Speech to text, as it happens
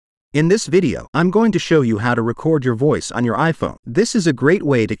In this video, I'm going to show you how to record your voice on your iPhone. This is a great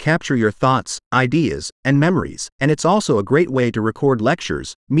way to capture your thoughts, ideas, and memories, and it's also a great way to record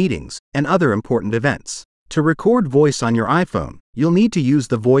lectures, meetings, and other important events. To record voice on your iPhone, you'll need to use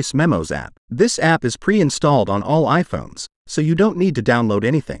the Voice Memos app. This app is pre-installed on all iPhones, so you don't need to download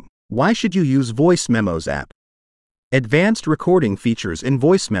anything. Why should you use Voice Memos app? Advanced recording features in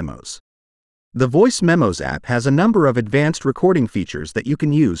Voice Memos. The Voice Memos app has a number of advanced recording features that you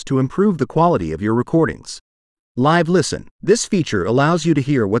can use to improve the quality of your recordings. Live Listen. This feature allows you to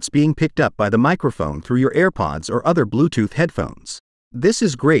hear what's being picked up by the microphone through your AirPods or other Bluetooth headphones. This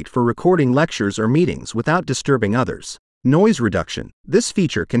is great for recording lectures or meetings without disturbing others. Noise Reduction. This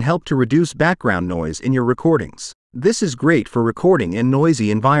feature can help to reduce background noise in your recordings. This is great for recording in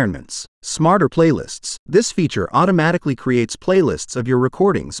noisy environments. Smarter Playlists. This feature automatically creates playlists of your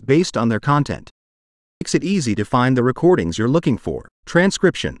recordings based on their content. Makes it easy to find the recordings you're looking for.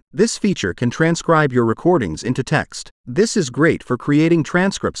 Transcription. This feature can transcribe your recordings into text. This is great for creating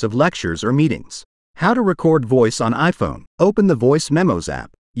transcripts of lectures or meetings. How to record voice on iPhone. Open the Voice Memos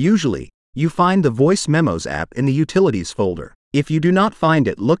app. Usually, you find the Voice Memos app in the Utilities folder. If you do not find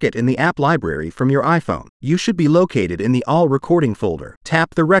it, look it in the app library from your iPhone. You should be located in the All Recording folder.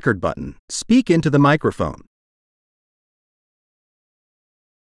 Tap the record button. Speak into the microphone.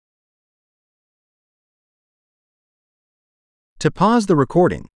 To pause the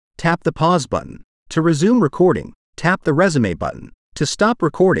recording, tap the pause button. To resume recording, tap the resume button. To stop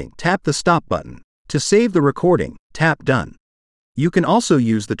recording, tap the stop button. To save the recording, tap done. You can also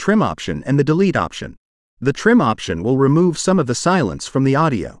use the trim option and the delete option. The trim option will remove some of the silence from the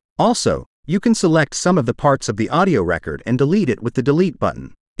audio. Also, you can select some of the parts of the audio record and delete it with the delete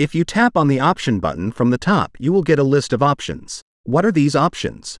button. If you tap on the option button from the top, you will get a list of options. What are these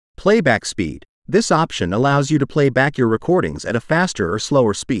options? Playback speed. This option allows you to play back your recordings at a faster or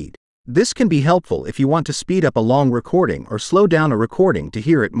slower speed. This can be helpful if you want to speed up a long recording or slow down a recording to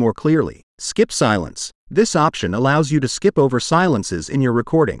hear it more clearly. Skip silence. This option allows you to skip over silences in your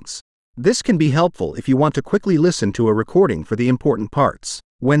recordings. This can be helpful if you want to quickly listen to a recording for the important parts.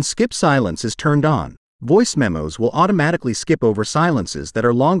 When skip silence is turned on, Voice Memos will automatically skip over silences that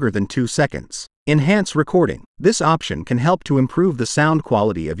are longer than 2 seconds. Enhance recording. This option can help to improve the sound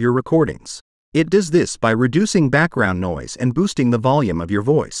quality of your recordings. It does this by reducing background noise and boosting the volume of your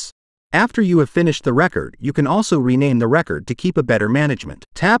voice. After you have finished the record, you can also rename the record to keep a better management.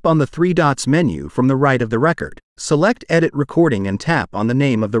 Tap on the 3 dots menu from the right of the record. Select Edit Recording and tap on the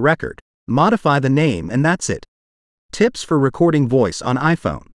name of the record. Modify the name and that's it. Tips for recording voice on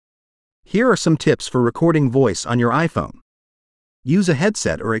iPhone. Here are some tips for recording voice on your iPhone. Use a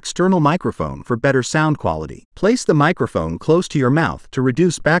headset or external microphone for better sound quality. Place the microphone close to your mouth to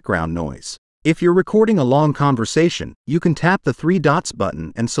reduce background noise. If you're recording a long conversation, you can tap the 3 dots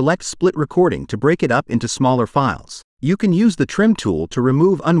button and select Split Recording to break it up into smaller files. You can use the trim tool to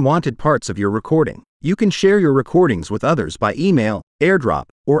remove unwanted parts of your recording. You can share your recordings with others by email, AirDrop,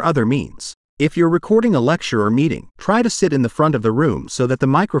 or other means. If you're recording a lecture or meeting, try to sit in the front of the room so that the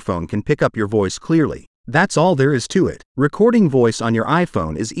microphone can pick up your voice clearly. That's all there is to it. Recording voice on your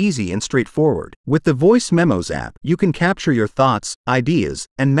iPhone is easy and straightforward. With the Voice Memos app, you can capture your thoughts, ideas,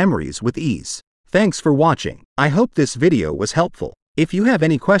 and memories with ease. Thanks for watching. I hope this video was helpful. If you have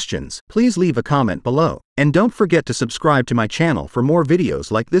any questions, please leave a comment below. And don't forget to subscribe to my channel for more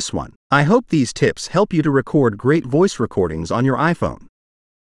videos like this one. I hope these tips help you to record great voice recordings on your iPhone.